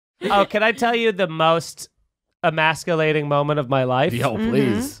Oh, can I tell you the most emasculating moment of my life? Yo,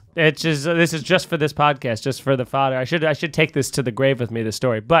 please. It's just this is just for this podcast, just for the fodder. I should take this to the grave with me, this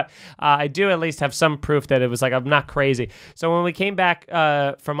story. But I do at least have some proof that it was like I'm not crazy. So when we came back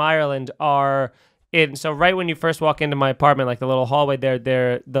from Ireland, so right when you first walk into my apartment, like the little hallway there,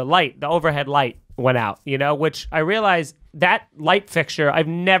 the overhead light went out, which I realized that light fixture, I've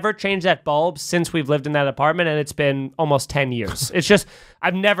never changed that bulb since we've lived in that apartment, and it's been almost 10 years. It's just,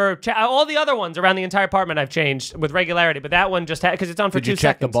 I've never, all the other ones around the entire apartment I've changed with regularity, but that one just had, because it's on for 2 seconds. Did you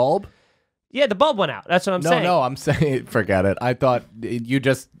check the bulb? Yeah, the bulb went out. That's what I'm saying. No, I'm saying, forget it. I thought you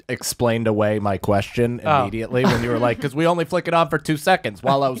just explained away my question immediately when you were like, because we only flick it on for 2 seconds,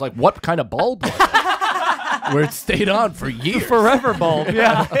 while I was like, what kind of bulb was it? Where it stayed on for years. Forever bulb,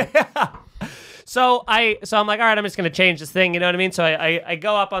 yeah. So I'm like, all right, I'm just going to change this thing, you know what I mean? So I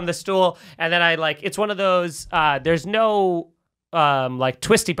go up on the stool, and then it's one of those, there's no,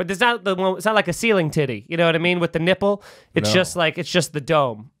 twisty, but it's not like a ceiling titty, you know what I mean? With the nipple, it's just the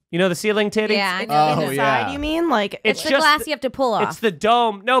dome. You know the ceiling titty? Yeah, I know. Inside, you mean? Like it's the glass you have to pull off. It's the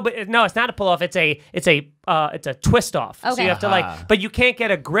dome. No, but it's not a pull off. It's a twist off. Okay. So you have to but you can't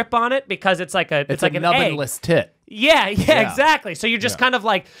get a grip on it because it's like an nubbinless egg. tit. Yeah, exactly. So you're just kind of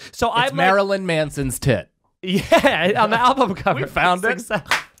like, it's Marilyn Manson's tit. Yeah, on the album cover. We found it.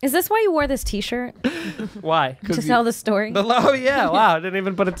 Is this why you wore this T-shirt? Why? To tell the story? Oh, yeah. Wow. I didn't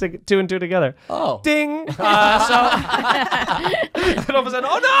even put it 2 and 2 together. Oh. Ding. And all of a sudden,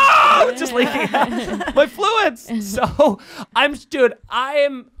 oh, no! It's just leaking out. My fluids. So, I'm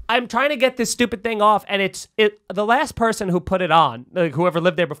trying to get this stupid thing off, and the last person who put it on, like whoever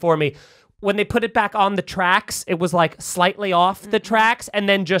lived there before me, when they put it back on the tracks, it was like slightly off the tracks and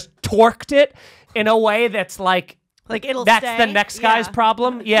then just torqued it in a way that's like that's stay. the next guy's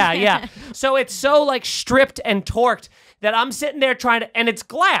problem. Yeah. So it's so like stripped and torqued that I'm sitting there trying to, and it's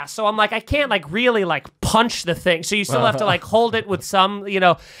glass. So I'm like, I can't like really like punch the thing. So you still have to like hold it with some, and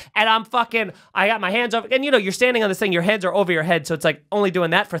I got my hands over, and you're standing on this thing, your hands are over your head. So it's like only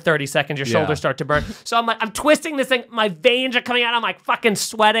doing that for 30 seconds, your shoulders start to burn. So I'm like, I'm twisting this thing. My veins are coming out. I'm like fucking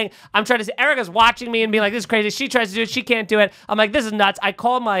sweating. I'm trying to see, Erica's watching me and being like, this is crazy. She tries to do it. She can't do it. I'm like, this is nuts. I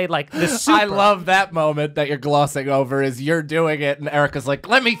call my the super. I love that moment that you're glossing over is you're doing it and Erica's like,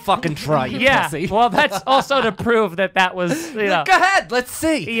 let me fucking try you pussy. Well, that's also to prove that was, Go ahead, let's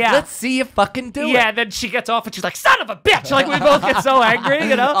see. Yeah. Let's see you fucking do it. Yeah, then she gets off and she's like, son of a bitch. Like, we both get so angry,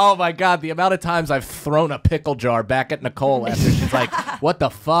 Oh, my God. The amount of times I've thrown a pickle jar back at Nicole after she's like, what the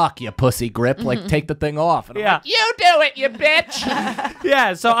fuck, you pussy grip? Like, take the thing off. And I'm like, you do it, you bitch.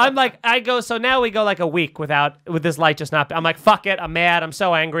 Yeah, so I'm like, so now we go like a week with this light just not, I'm like, fuck it, I'm mad, I'm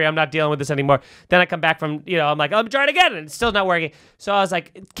so angry, I'm not dealing with this anymore. Then I come back from, I'm like, I'm trying again, and it's still not working. So I was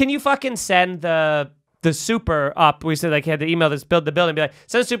like, can you fucking send the super up? We said like he had to email the building and be like,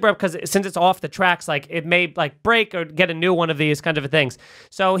 send the super up because since it's off the tracks, like it may like break or get a new one of these kind of things.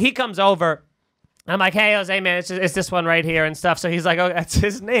 So he comes over. I'm like, hey, Jose, man, it's this one right here and stuff. So he's like, oh, that's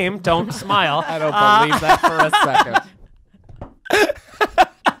his name. Don't smile. I don't believe that for a second.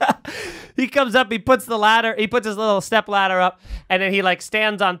 He comes up, he puts the ladder, he puts his little step ladder up, and then he like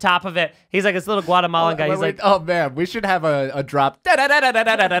stands on top of it. He's like this little Guatemalan guy. He's like, oh man, we should have a drop. The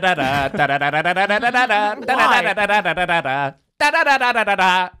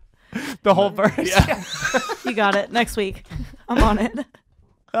whole verse. Yeah. You got it. Next week, I'm on it.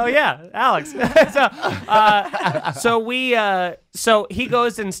 Oh yeah, Alex. So he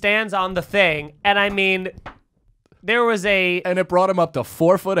goes and stands on the thing, and I mean, there was and it brought him up to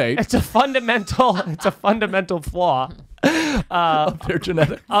 4'8". It's a fundamental flaw of their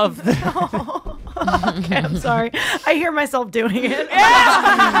genetics. Okay, I'm sorry. I hear myself doing it.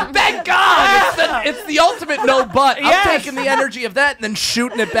 Yeah! Thank God! It's the ultimate no butt. Yes. I'm taking the energy of that and then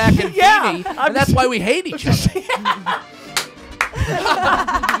shooting it back in Feeney, and that's why we hate each other.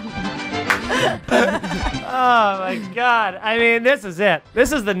 Oh my God! I mean, this is it.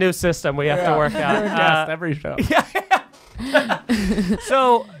 This is the new system we have to work out. Every show.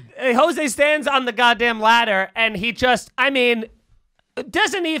 So Jose stands on the goddamn ladder, and he just,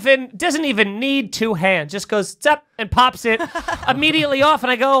 doesn't even need 2 hands. Just goes up and pops it immediately off.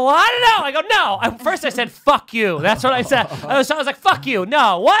 And I go, well, I don't know. I go, no. First I said, fuck you. That's what I said. So I was like, fuck you.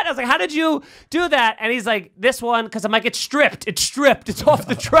 No. What? I was like, how did you do that? And he's like, this one, because I'm like, it's stripped. It's off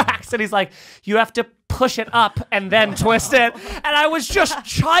the tracks. And he's like, you have to push it up and then twist it. And I was just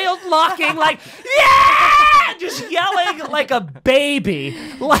child locking, like, yeah! Just yelling like a baby.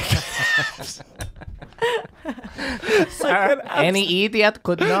 Like... Any idiot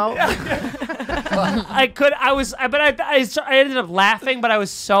could know. I ended up laughing, but I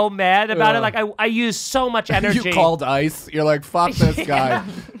was so mad about it. Like I used so much energy. You called ICE. You're like, fuck this guy.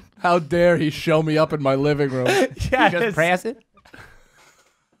 How dare he show me up in my living room? Yeah, Just press it.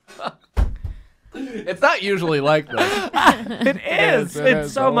 It's not usually like this. it is. It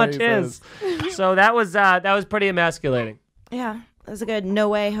so much is. So that was pretty emasculating. Yeah. That was a good no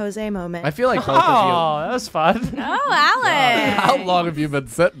way Jose moment. I feel like both Oh, that was fun. Oh, Alex. How long have you been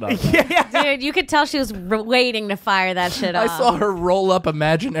sitting on that? Dude, you could tell she was waiting to fire that shit I off. saw her roll up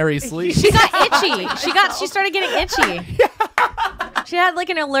imaginary sleeves. She got itchy. She started getting itchy. She had like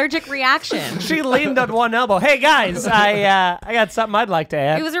an allergic reaction. She leaned on one elbow. Hey guys, I got something I'd like to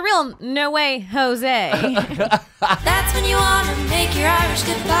add. It was a real no way Jose. That's when you want to make your Irish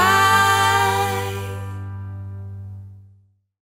goodbye.